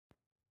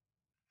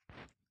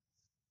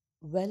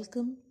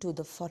Welcome to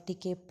the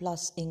 40K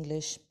Plus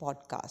English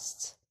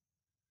podcasts.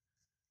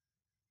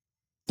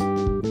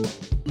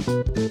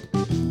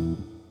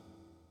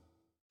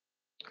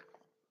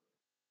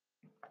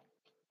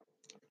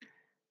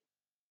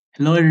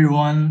 Hello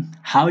everyone,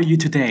 how are you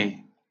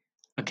today?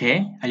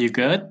 Okay, are you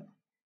good?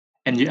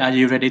 And are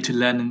you ready to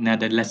learn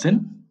another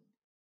lesson?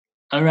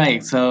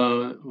 Alright,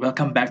 so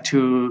welcome back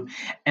to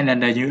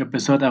another new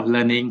episode of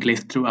Learning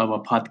English through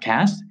our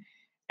podcast.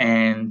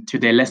 And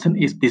today's lesson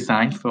is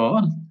designed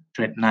for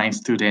grade 9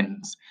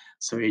 students.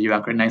 So if you are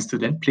grade 9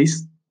 student,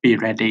 please be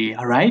ready,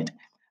 alright?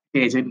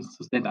 Okay, student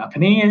ទាំងអស់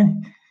គ្នា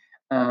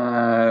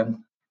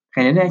ថ្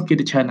ងៃនេះគឺ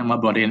ទៅច្រើននឹងមក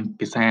បរៀន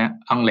ភាសា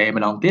អង់គ្លេស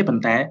ម្ដងទៀតប៉ុ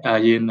ន្តែ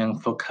យើងនឹង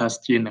focus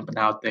យើងនឹងផ្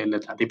ដោតទៅលើ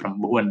ថ្នាក់ទី9អ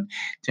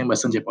ញ្ចឹងបើ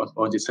សិនជាបងប្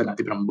អូនជាសិស្សថ្នាក់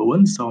ទី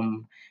9សូម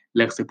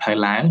លើកសៀវភៅ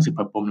ឡើងសៀវ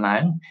ភៅពុំឡើ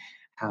ង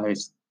ហើយ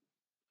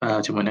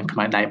ជាមួយនឹងខ្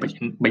មៅដៃបិច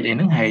អីហ្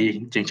នឹងហើយ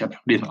យើងចាប់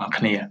រៀនទាំងអស់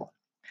គ្នា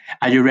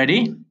Are you ready?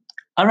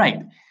 All right.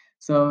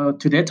 So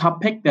today's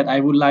topic that I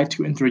would like to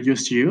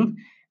introduce you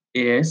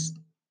is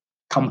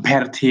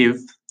comparative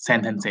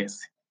sentences.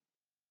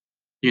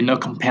 You know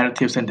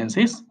comparative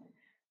sentences?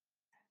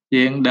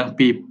 យើងដឹង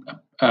ពី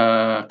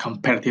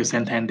comparative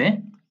sentence ទេ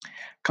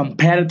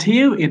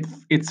comparative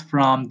it's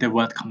from the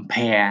word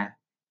compare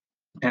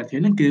comparative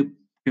ហ្នឹងគឺ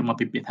មក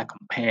ពីពាក្យថា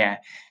compare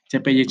ចឹ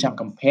ងពេលយើងចង់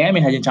compare មា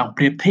នថាយើងចង់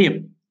ប្រៀបធៀប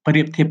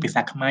ភា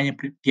សាខ្មែរយើង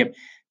ប្រៀបធៀប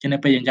ចឹងនៅ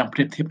ពេលយើងចង់ប្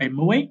រៀបធៀបអី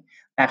មួយ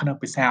តែក្នុង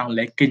ភាសាអង់គ្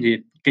លេសគេនិ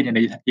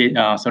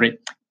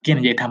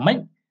យាយថាម៉េច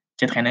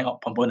ចឹងថ្ងៃនេះ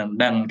បងប្អូននឹង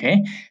ដឹងអូខេ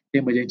ចឹ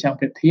ងបើយើងចង់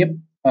ប្រៀបធៀប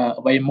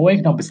អ្វីមួយ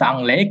ក្នុងភាសាអ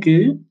ង់គ្លេសគឺ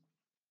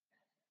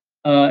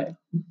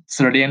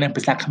ស្រដៀងនឹង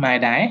ភាសាខ្មែរ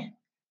ដែរ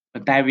ប៉ុ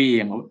ន្តែវា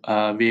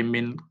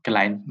មានកន្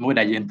លែងមួយ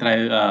ដែលយើងត្រូវ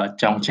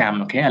ចងចាំ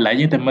អូខេឥឡូវ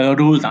យើងទៅមើល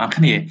rule ទាំងអស់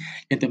គ្នា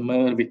យើងទៅមើ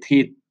លវិធី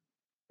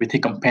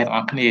compare ទាំងអ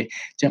ស់គ្នា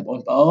ចឹងបង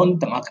ប្អូន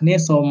ទាំងអស់គ្នា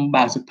សូម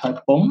បើកសៀវភៅ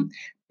ពុំ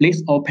please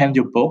open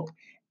your book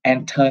and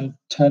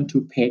turn to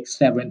page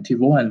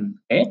 71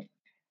 okay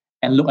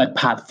and look at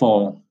part 4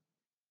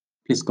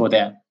 please go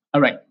there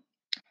all right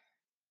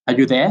are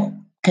you there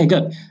okay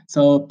good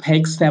so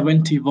page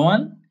 71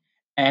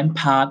 and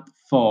part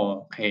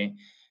 4 okay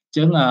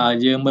ចឹង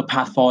យើងមើល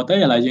part 4ទៅឥ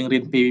ឡូវយើងរៀ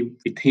នពី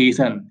វិធី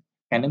សិន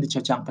ថ្ងៃនេះទៅ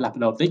ចង់ផ្លាស់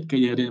ប្ដូរបន្តិចគឺ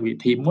យើងរៀនវិ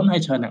ធីមុនហើ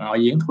យច្រើននឹងឲ្យ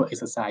យើងធ្វើ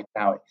exercise ក្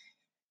រោយ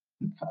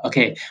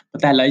Okay ប៉ុ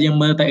ន្តែឥឡូវយើង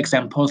មើលទៅ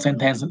example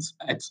sentences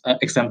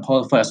example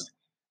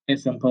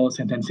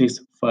sentences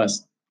first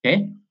okay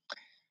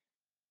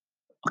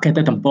អូខេ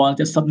ទៅទំព័រ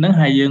70ហ្នឹង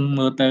ហើយយើង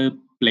មើលទៅ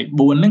លេខ4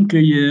ហ្នឹង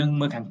គឺយើង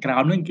មើលខាងក្រោ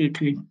មហ្នឹងគឺ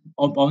ឃើញ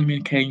បងប្អូនមា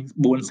នឃើញ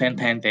4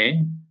 sentence ទេ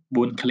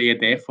4 clear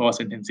ទេ 4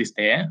 sentences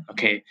ទេ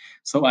Okay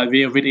so I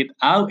will read it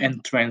out and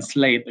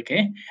translate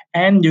okay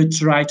and you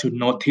try to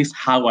notice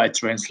how I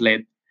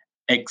translate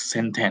each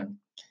sentence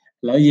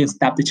ឥឡូវយើង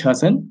start teacher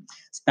សិន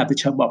start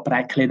teacher បកប្រែ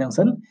clear ហ្នឹង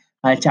សិន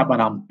ហើយចាប់អា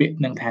រម្មណ៍ពាក្យ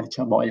នឹងថា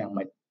teacher បកយ៉ាង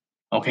ម៉េច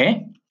Okay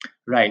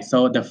right so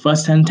the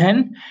first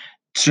sentence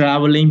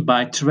traveling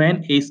by train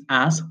is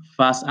as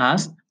fast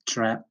as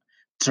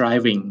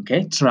driving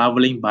okay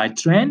traveling by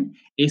train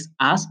is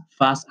as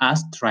fast as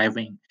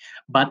driving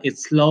but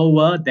it's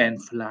slower than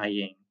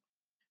flying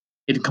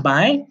in ខ្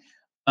មែរ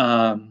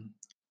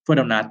ធ្វើ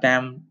ដំណើរតា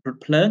មរថ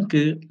ភ្លើង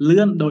គឺលឿ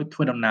នដូចធ្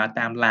វើដំណើរ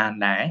តាមឡាន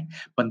ដែរ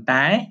ប៉ុន្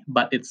តែ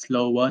but it's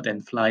slower than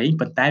flying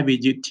ប៉ុន្តែវា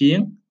យឺតជាង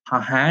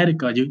ហោះហើរឬ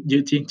ក៏យឺ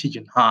តជាងជិះយ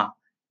ន្តហោះ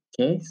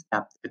Okay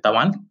stop តើ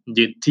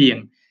យឺតជាង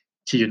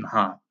ជិះយន្ត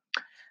ហោះ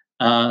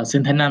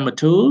sentence number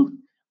 2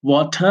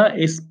 water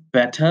is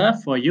better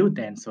for you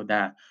than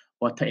soda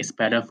water is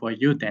better for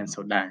you than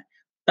soda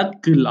ទឹក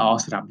គឺល្អ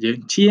សម្រាប់យើង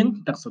ជាង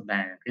ទឹកសូ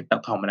ដាគឺទឹក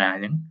ធម្មតាអ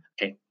ញ្ចឹង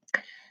Okay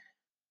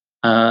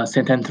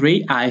sentence 3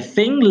 I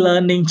think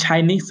learning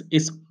Chinese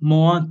is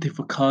more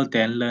difficult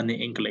than learning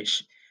English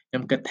ខ្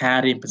ញុំគិតថា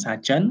រៀនភាសា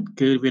ចិន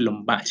គឺវាលំ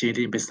បាកជាង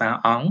រៀនភាសា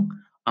អង់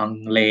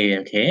គ្លេស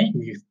Okay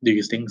do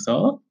you think so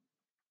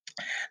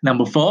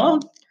number 4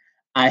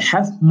 I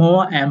have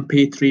more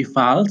MP3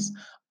 files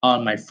on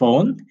my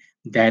phone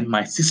than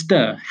my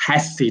sister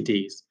has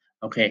CDs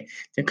អូខេ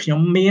ចឹងខ្ញុំ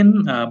មាន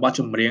បទ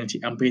ចម្រៀងជា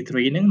MP3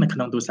 ហ្នឹងនៅក្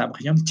នុងទូរស័ព្ទរបស់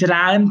ខ្ញុំច្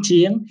រើន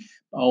ជាង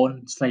បងអូន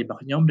ស្រីរបស់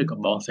ខ្ញុំឬក៏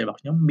បងស្រីរបស់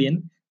ខ្ញុំមាន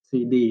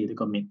CD ឬ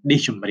ក៏មាន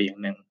disk ចម្រៀង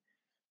ហ្នឹង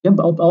អញ្ចឹង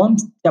បងប្អូន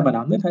ចាប់អារ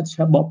ម្មណ៍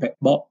ថាបក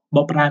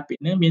ប្រើពាក្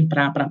យនេះមានប្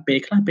រើប្រាស់ពេល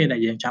ខ្លះពេលដែល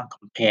យើងចង់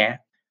compare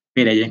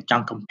ពេលដែលយើងច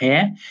ង់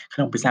compare ក្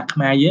នុងភាសាខ្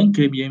មែរយើង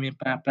គឺយើងមាន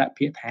ប្រើប្រាស់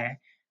ពាក្យថា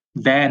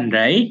than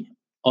រ៉ៃ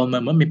អូន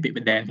មើលមានពាក្យ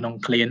than ក្នុង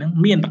clear ហ្នឹង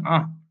មានទាំងអ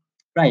ស់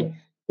right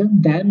អញ្ចឹង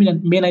than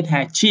មានន័យថា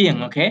ជាង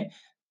okay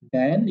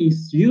than is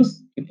used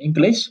in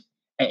English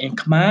and in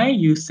Khmer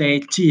you say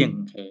ជាង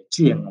okay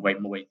ជាងអ្វី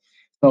មួយ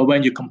so when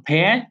you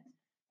compare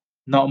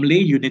normally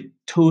you need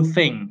two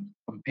things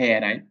compare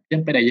ដែរអញ្ចឹ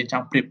ងពេលដែលយើងច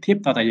ង់ប្រៀបធៀប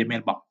តើយើងមាន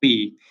របស់ពីរ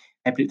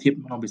ហើយប្រៀបធៀប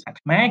ក្នុងភាសា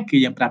ខ្មែរគឺ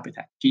យើងប្រើពាក្យ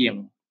ថាជាង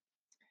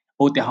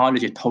ឧទាហរណ៍ដូ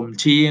ចជាធំ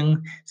ជាង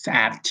ស្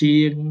អាតជា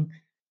ង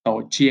តូ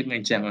ចជាងអី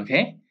ចឹងអូ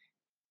ខេ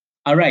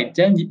Alright អញ្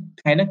ចឹង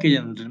ថ្ងៃនេះគឺ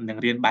យើងនឹង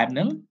រៀនបែបហ្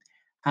នឹង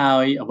ហើ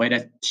យអ្វីដែ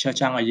ល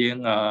ចង់ឲ្យយើង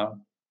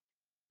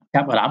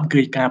ចាប់អារម្មណ៍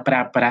គឺការប្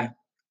រើប្រាស់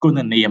គុណ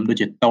នាមដូច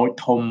ជាតូច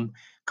ធំ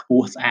ខ្ព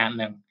ស់ស្អាតហ្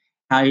នឹង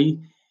ហើយ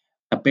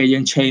ដល់ពេលយើ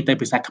ងឆេងទៅ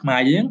ភាសាខ្មែ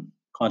រយើង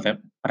គាត់តែ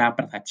ប្រើ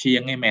ប្រាស់ថាជាង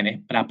ឯងមែនទេ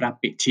ប្រើប្រាស់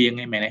ពាក្យជាង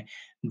ឯងមែនទេ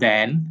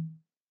then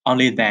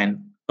only then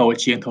តូច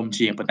ជាងធំ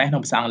ជាងប៉ុន្តែក្នុ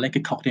ងភាសាអង់គ្លេស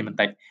គឺខុសគ្នាបន្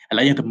តិចឥ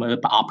ឡូវយើងទៅមើល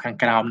ប្រអប់ខាង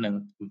ក្រោមនឹង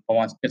ទំព័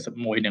រ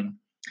71នឹង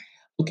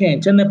អូខេអ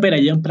ញ្ចឹងនៅពេលដែ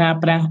លយើងប្រើ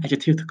ប្រាស់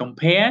adjective to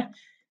compare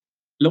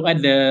look at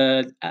the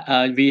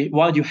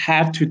what you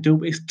have to do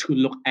is to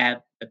look at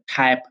the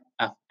type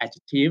of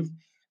adjective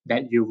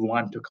that you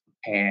want to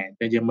compare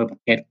ទៅយើងមើលប្រ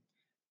ភេទ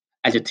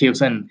adjectives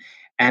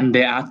and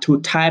there are two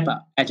type of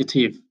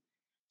adjective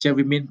ចឹង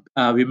វា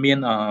មាន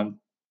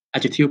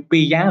adjective ពី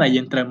រយ៉ាងដែល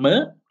យើងត្រូវមើ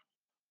ល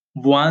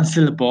one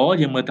syllable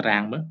យើងមើលតារា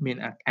ងមើលមាន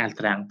អា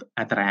តារាង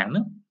ហ្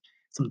នឹង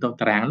សំដៅ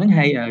តារាងហ្នឹង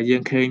ហើយយើ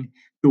ងឃើញ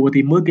តួ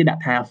ទី1គេដា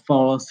ក់ថា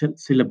four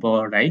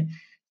syllable right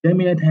ចឹង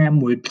មានន័យថា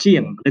មួយព្យា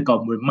ង្គឬក៏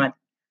មួយម៉ាត់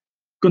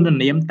គុណ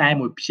នាមតែ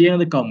មួយព្យាង្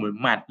គឬក៏មួយ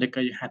ម៉ាត់ឬក៏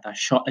យើងហៅថា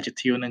short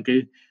adjective ហ្នឹងគឺ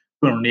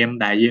គុណនាម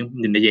ដែលយើង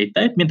និយាយ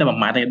ទៅមានតែមួយ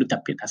ម៉ាត់ទេដូចតែ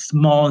ពាក្យថា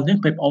small អញ្ចឹង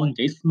ពេលបងអូននិ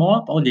យាយ small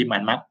បងអូននិយាយ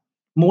ម៉ាត់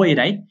មួយ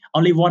right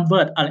only one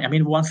word I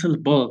mean one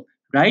syllable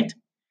right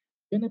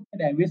ចឹងនៅពេល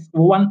ដែលវា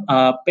one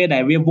ពេលដែ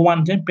លវា one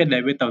អញ្ចឹងពេលដែ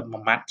លវាទៅមួ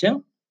យម៉ាត់អញ្ចឹង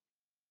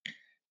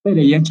ពេល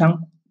ដែលយើងចង់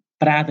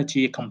ប្រើទៅ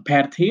ជា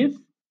comparative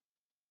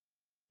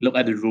look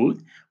at the rule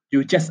you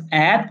just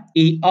add er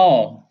អ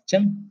ញ្ចឹ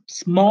ង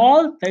small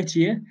ទៅ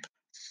ជា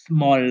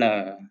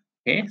smaller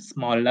okay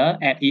smaller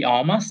add er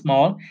មក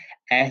small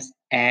s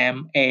m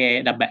a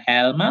double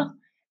l មក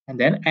and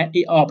then add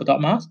er បន្ទា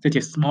ប់មកទៅ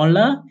ជា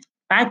smaller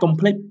តែកុំ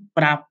ភ្លេច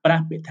ប្រើប្រា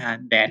ស់ពាក្យថា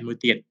than មួយ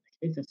ទៀត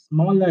okay so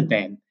smaller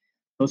than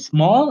so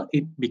small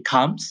it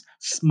becomes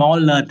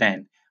smaller than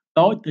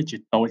តូចទៅជា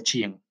តូច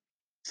ជាង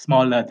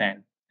smaller than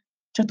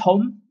ចុះ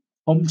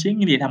ធំជាង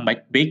និយាយថាម៉េច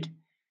big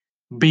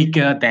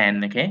bigger than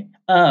អូខេ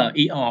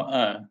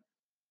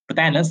ប៉ុន្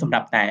តែឥឡូវសម្រា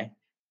ប់តែ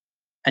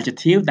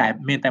adjective ដែល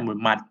មានតែមួយ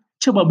ម៉ាត់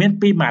ចុះបើមាន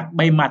2ម៉ាត់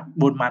3ម៉ាត់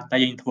4ម៉ាត់តើ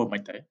យើងធ្វើមិ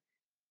នទៅ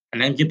អា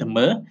ហ្នឹងយើងទៅ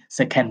មើល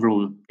second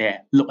rule yeah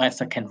look at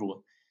second rule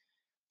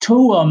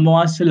two or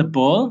more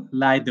syllable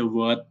like the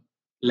word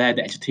like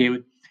the adjective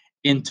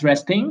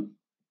interesting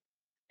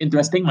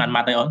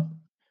ម៉ាត់ទេអូន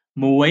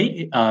មួយ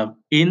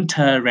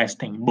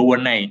interesting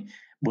 4ហើយ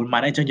4ម៉ា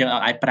ត់អីចឹងយើង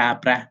អាចប្រើ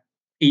ប្រាស់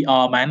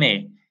er បានទេ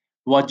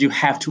what you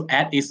have to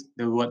add is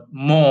the word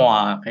more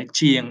ហើយ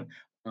ជាង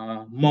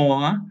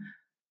more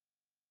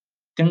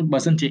ចឹងបើ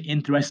សិនជា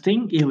interesting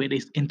if it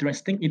is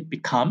interesting it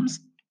becomes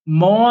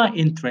more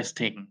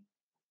interesting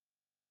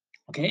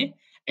okay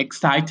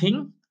exciting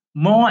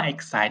more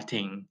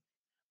exciting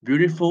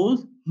beautiful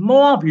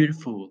more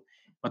beautiful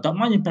បន្ទាប់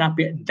មកយើងប្រើ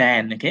ពាក្យ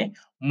than អូខេ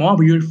more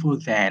beautiful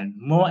than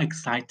more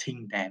exciting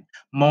than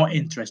more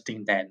interesting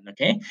than អូ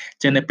ខេ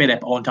ចឹងនៅពេលដែល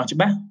បងអូនចង់ច្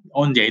បាស់បង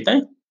អូននិយាយទៅ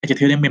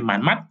adjective នេះមានប៉ុ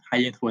ន្មានម៉ាត់ហើយ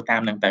យើងធ្វើតា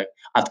មហ្នឹងទៅ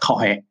អត់ខុស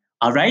ទេ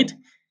alright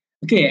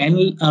okay and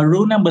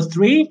rule number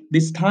 3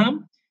 this time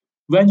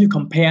when you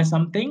compare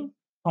something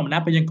ធម្មតា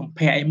ពេលយើង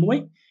compare អីមួយ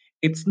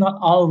it's not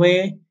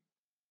always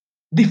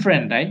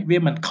different right វា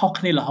មិនខុស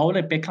គ្នារហូត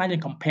ទេពេលខ្លះយើ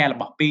ង compare រ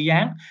បស់ពីរ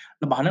យ៉ាង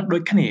របស់ហ្នឹងដូ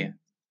ចគ្នា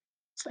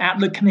ស្អាត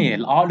ដូចគ្នា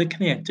ល្អដូចគ្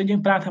នាអញ្ចឹងយើ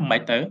ងប្រើថាម៉េ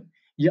ចទៅ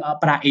យើងអត់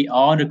ប្រើ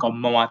er ឬក៏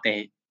more ទេ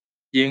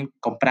យើង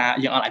កុំប្រើ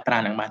យើងអត់អាចប្រើ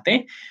ហ្នឹងបានទេ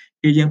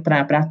គឺយើងប្រើ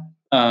ប្រាស់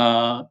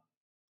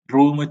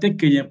rule មួយទៀត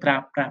គឺយើងប្រើ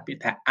ប្រាស់ពាក្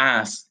យថា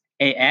as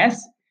as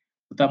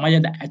បន្ទាប់មកយើ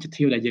ងដាក់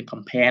adjective ដែលយើង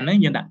compare ហ្នឹង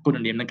យើងដាក់គុណ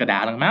នាមនឹងកណ្ដា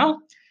លហ្នឹងមក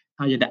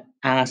ហើយយើងដាក់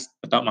as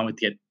បន្ទាប់មកមួយ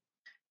ទៀត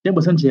អញ្ចឹង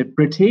បើសិនជា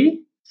pretty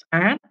ស្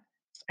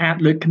អាត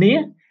ដូចគ្នា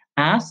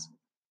as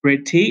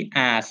pretty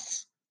as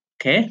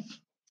okay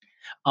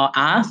or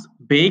as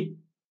big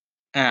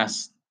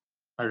as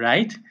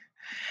alright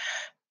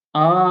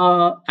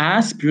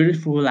as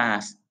beautiful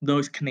as ដូ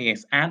ចគ្នា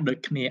ស្អាតដូច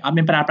គ្នាអត់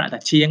មានប្រើប្រាស់តែ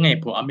ជាងទេ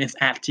ព្រោះអត់មានស្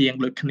អាតជាង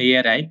ដូចគ្នា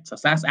ទេសរ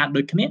សើរស្អាត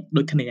ដូចគ្នា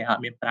អ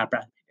ត់មានប្រើប្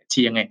រាស់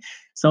ជាងទេ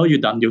so you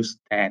don't use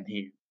than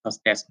here because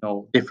there's no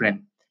different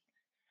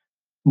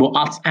បើអ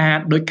ត់ស្អាត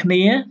ដូចគ្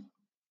នា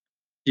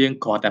យើង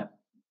គ្រាន់តែ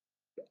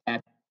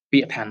add ពា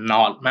ក្យថា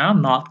not មក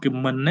not គឺ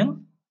មិនហ្នឹង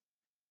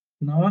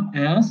not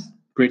as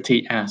pretty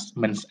as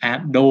មិនស្អាត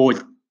ដូច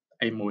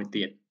អីមួយ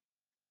ទៀត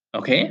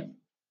អូខេ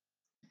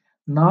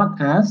not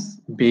as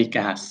big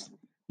as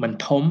មិន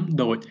ធំ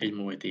ដូចអី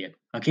មួយទៀត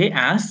អូខេ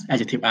as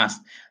adjective as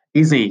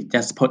easy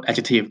just put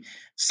adjective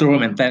ស្រួល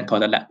មែនតើគា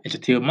ត់ដាក់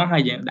adjective មកហើ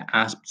យយើងដាក់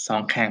as ស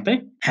ងខាងទៅ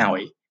ហើ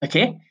យអូ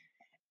ខេ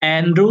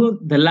and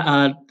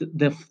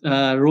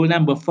rule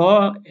number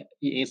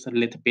 4 is a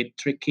little bit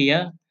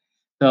trickier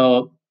so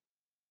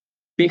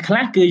ពាក្យខ្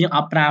លះគឺយើងអ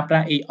ត់ប្រើប្រា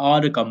ស់ er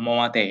ឬក៏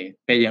more ទេ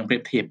ពេលយើងប្រៀ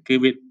បធៀបគឺ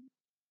វា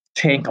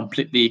change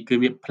completely គឺ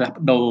វាផ្លាស់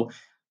ប្ដូរ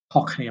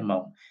ខុសគ្នាហ្ម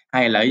ង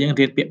ហើយឥឡូវយើង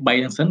រៀនពាក្យ3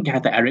ហ្នឹងសិនគេហៅ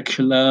ថា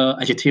irregular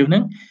adjective ហ្នឹ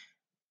ង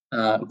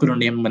គុណ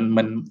នាម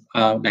មិន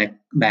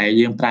ដែល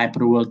យើងប្រែ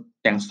ប្រួល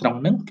ទាំងស្រុង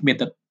ហ្នឹងមាន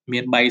តែមា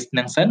ន3ហ្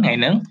នឹងសិនហើយ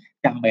ហ្នឹង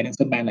ចាំ3ហ្នឹង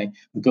សិនបានហើយ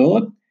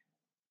good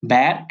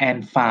bad and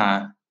far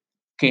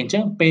គេអញ្ចឹ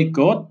ងពេល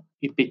good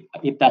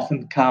it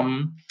doesn't become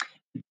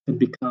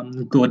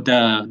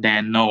gooder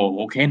than no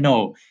okay no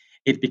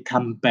it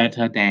become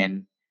better than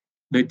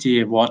ដូចជា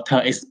water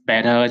is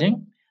better អញ្ចឹង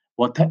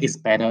water is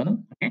better ហ្នឹង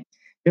អូខេអ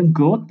ញ្ចឹង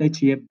good ទៅ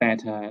ជា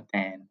better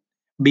than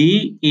b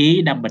e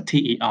double t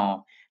e r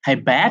ហើយ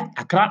bad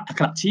អាក្រ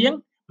ក់ជាង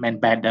មិន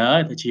better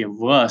ទៅជា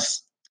worse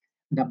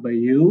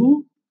w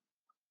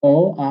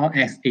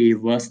ORSE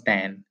worse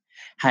than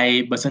ហើយ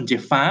បើសិនជា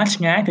far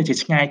ឆ្ងាយទៅជា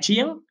ឆ្ងាយជា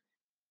ងមិ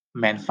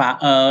នមែន far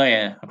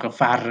ទេក៏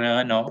farther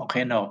no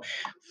okay no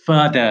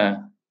further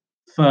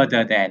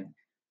further than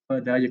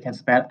further you can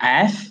spell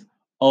F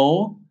O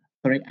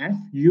sorry F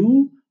U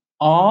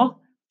R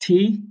T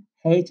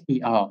H E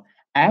R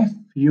F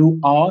U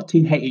R T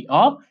H E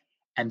R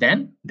and then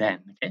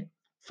okay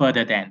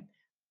further than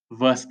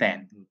worse than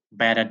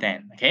better than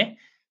okay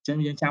អញ្ចឹង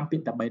យើងចាំពា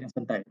ក្យតែ3ហ្នឹង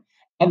សិនទៅ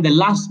and the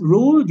last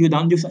rule you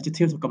don't use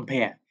adjective to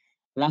compare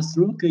last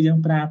rule គឺយើង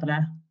ប្រើប្រា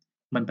ស់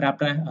មិនប្រើ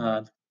ប្រាស់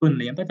គុណ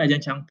នាមទេតែយើ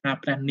ងចង់ប្រើ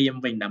ប្រាស់នាម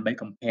វិញដើម្បី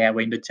compare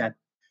វិញដូចចាត់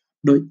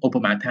ដូចឧប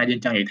មាថាយើ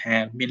ងចង់និយាយថា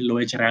មានលុ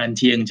យច្រើន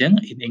ជាងអញ្ចឹង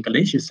in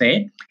English you say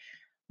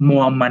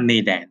more money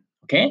than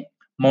okay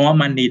more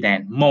money than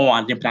more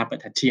យើងប្រើពាក្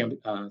យថាជាង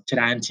ច្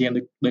រើនជាង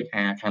ដូច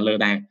ខាងលើ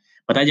ដែរ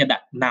ប៉ុន្តែយើងដា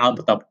ក់ noun ប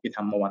ន្ទាប់ពី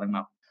ថា more ហ្នឹងម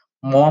ក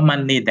more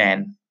money than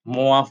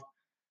more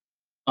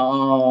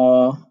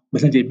បើ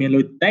សិនជាមាន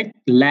លុយតិច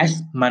less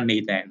money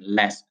than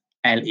less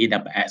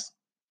less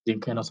យើង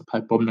ឃើញនៅសភៅ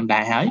ពុំនឹងដែ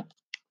រហើយ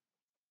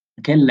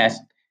okay less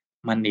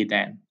money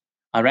than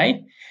alright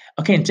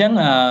okay អញ្ចឹង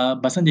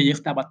បើសិនជាយើង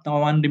ស្ដាប់អត់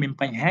តាន់ឬមាន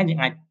បញ្ហាយើង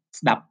អាច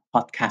ស្ដាប់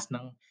podcast ហ្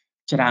នឹង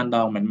ច្រើនដ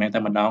ងមិនមែនតែ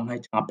ម្ដងហើយ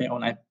ចង់ពេលអូ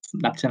នអាច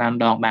ស្ដាប់ច្រើន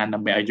ដងបានដើ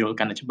ម្បីឲ្យយល់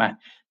កាន់តែច្បាស់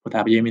ព្រោះថា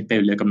យើងមានពេល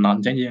វេលាកំណត់អ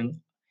ញ្ចឹងយើង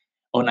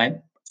អូនអាច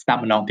ស្ដា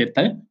ប់ម្ដងទៀត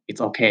ទៅ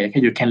it's okay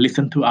okay you can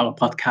listen to our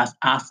podcast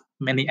as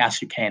many as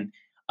you can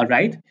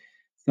alright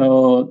so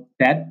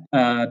that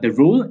the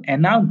rule and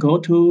now go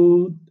to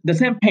the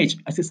same page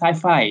exercise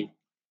 5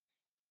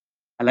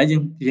 ឥឡូវ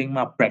យើងម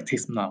ក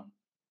practice ម្ដង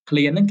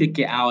clear ហ្នឹងគឺ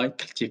គេឲ្យ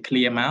ជា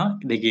clear មក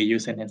they give you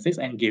sentences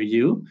and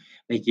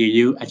they give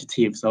you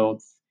adjective so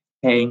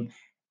saying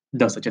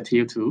those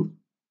adjective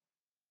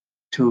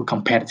to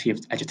comparative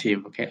adjective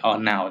okay or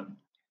noun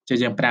ចឹង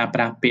យើងប្រើប្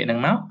រាស់ពាក្យហ្នឹង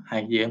មកហើ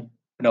យយើង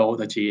បដូរ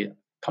ទៅជា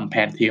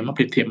comparative មក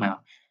ប្រៀបធៀបមក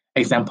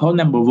example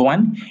number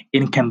 1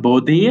 in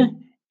Cambodia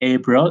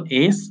April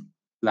is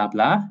blah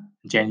blah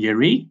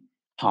January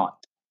hot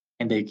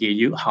and they give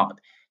you hot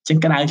ចឹង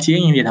ក្តៅជាង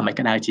យើងនិយាយថាមិន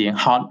ក្តៅជាង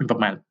hot មានប្រ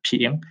មាណព្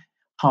យាង្គ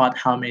hot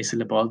how many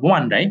syllables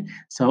one right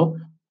so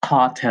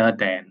hotter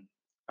than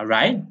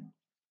alright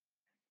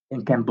in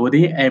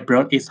Cambodia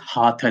April is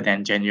hotter than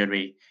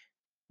January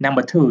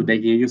number 2 they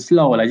give you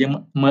slow ឥឡូវយើង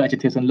មើល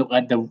adjective and look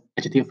at the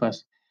adjective first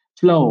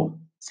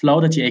slow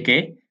ទៅជាអីគេ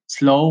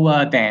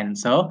slower than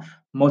so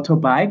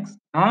motorbikes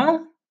are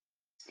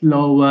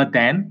slower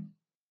than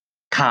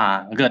car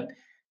good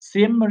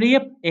Siem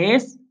Reap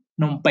is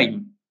Phnom Penh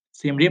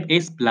Siem Reap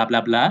is blah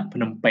blah blah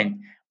Phnom Penh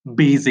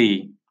busy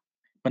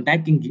ប៉ុន្តែ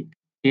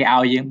គេ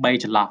ឲ្យយើង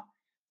3ចន្លោះ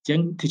អញ្ចឹង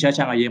teacher ច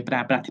ង់ឲ្យយើងប្រើ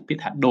ប្រាស់ពាក្យ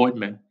ថាដូច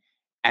មើល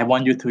I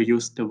want you to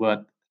use the word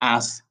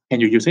as can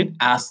you use it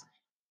as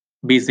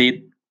busy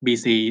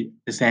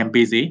the same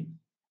busy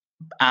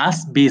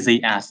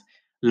as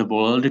រវ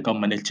ល់ឬក៏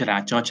មនុស្សចរា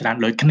ចរណ៍ច្រើន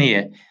ដូចគ្នាអ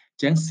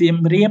ញ្ចឹង Siem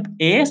Reap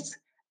is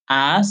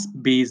as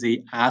busy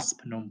as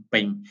Phnom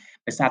Penh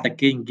ដោយសារតែ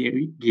គេ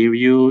give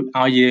you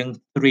ឲ្យយើង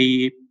three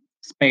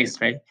space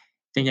right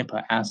អញ្ចឹងយើងប្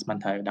រើ as មិន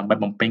ត្រូវដើម្បី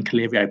បំពេញ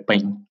clear វាឲ្យពេ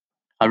ញ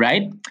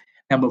alright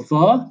number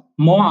 4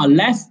 more or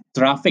less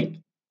traffic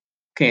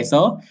okay so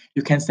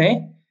you can say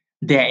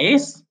there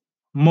is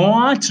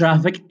more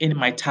traffic in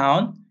my town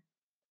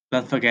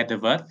don't forget the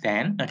word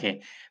than okay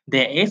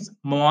there is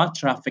more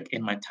traffic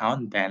in my town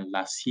than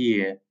last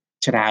year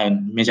ច្រើន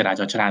មានចរា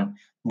ចរណ៍ច្រើន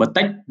បើ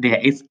តិច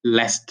there is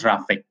less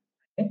traffic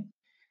okay?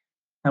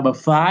 number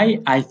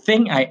 5 I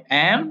think I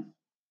am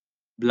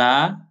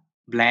blah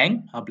blank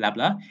or blah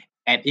blah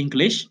at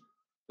English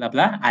blah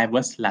blah I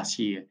was last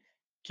year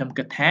ខ្ញុំ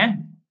គិតថា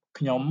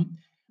ខ្ញុំ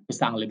ភា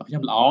សាអង់គ្លេសរបស់ខ្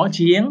ញុំល្អ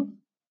ជាង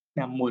ឆ្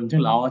នាំមុនអញ្ចឹ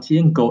ងល្អជា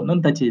ង good នោះ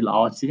ទៅជាល្អ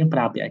ជាងប្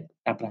រើពាក្យ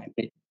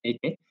អី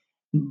គេ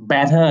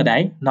better ដែ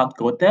រ not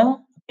good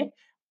okay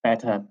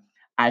better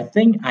I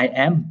think I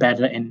am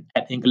better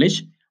at English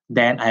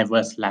than I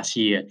was last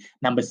year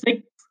number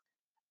 6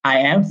 I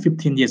am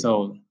 15 years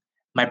old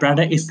my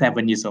brother is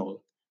 7 years old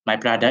my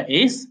brother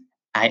is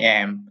I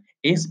am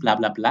is blah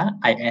blah blah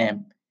I am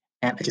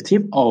and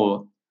adjective old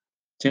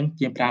អញ្ចឹង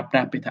យើងប្រើប្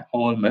រាស់ពាក្យថា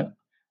old មើល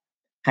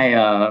ហើយ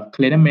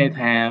clear ណាស់មាន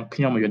ថាខ្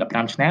ញុំអាយុ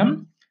15ឆ្នាំ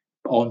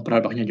ប្អូនប្រុស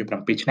របស់ខ្ញុំអាយុ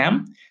7ឆ្នាំ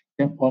អញ្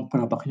ចឹងប្អូនប្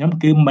រុសរបស់ខ្ញុំ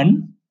គឺមិន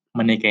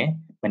អីគេ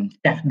មិន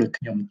ចាស់ដូច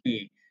ខ្ញុំទេ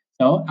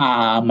so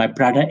my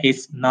brother is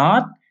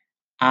not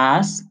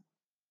as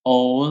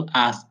old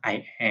as I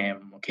am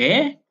okay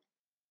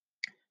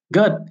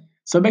good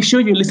so make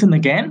sure you listen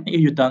again if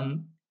you don't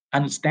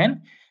understand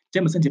ចឹ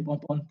ងបើសិនជាបង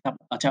ប្អូន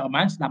ចាប់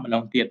បានស្ដាប់ម្ដ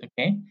ងទៀត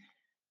okay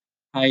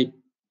ហើយ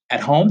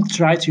at home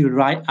try to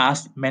write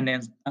as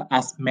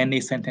many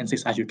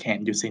sentences as you can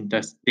using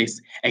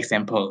this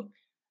example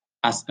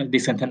as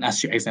this sentence as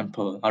your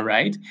example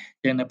alright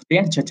យើងនៅផ្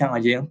ទះចង់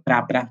ឲ្យយើងប្រើ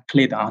ប្រាស់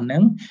clear ទាំងអស់ហ្នឹ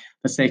ង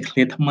សរសេរ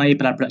clear ថ្មី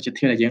ប្រើប្រាស់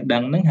adjective ដែលយើងដឹ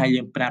ងហ្នឹងហើយ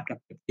យើងប្រើប្រា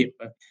ស់ប្រៀបធៀ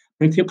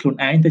បខ្លួន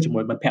ឯងទៅជា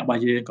មួយមិត្តភក្តិរប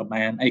ស់យើងក៏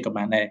បានអីក៏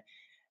បានដែរ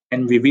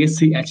and we will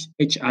see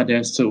each other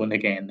soon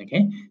again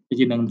okay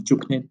យើងនឹងជួប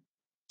គ្នា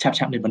ឆា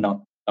ប់ៗនេះបន្ត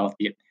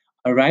ទៀត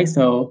alright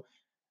so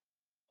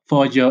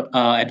for your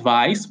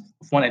advice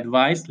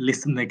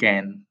listen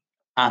again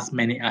as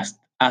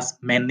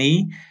many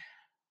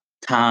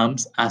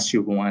times as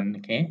you want.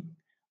 Okay.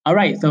 All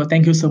right. So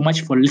thank you so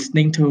much for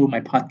listening to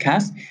my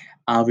podcast.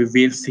 We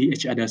will see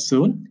each other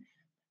soon,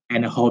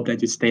 and I hope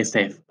that you stay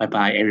safe. Bye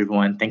bye,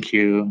 everyone. Thank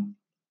you.